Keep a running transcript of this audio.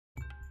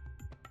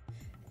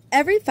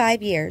Every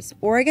 5 years,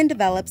 Oregon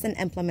develops and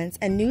implements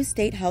a new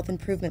State Health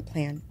Improvement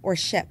Plan, or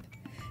SHIP.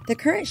 The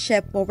current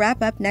SHIP will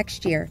wrap up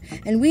next year,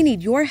 and we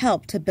need your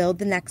help to build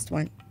the next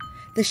one.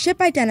 The SHIP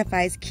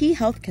identifies key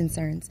health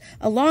concerns,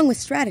 along with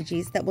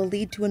strategies that will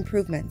lead to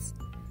improvements.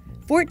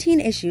 14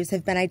 issues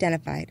have been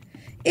identified.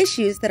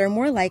 Issues that are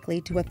more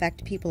likely to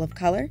affect people of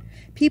color,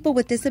 people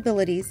with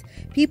disabilities,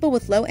 people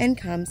with low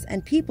incomes,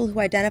 and people who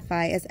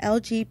identify as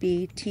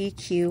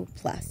LGBTQ+.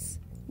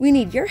 We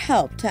need your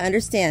help to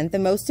understand the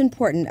most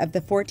important of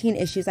the 14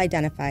 issues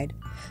identified.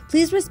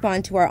 Please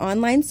respond to our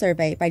online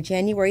survey by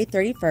January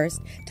 31st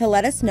to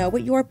let us know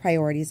what your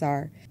priorities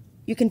are.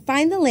 You can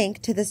find the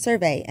link to the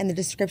survey in the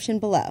description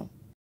below.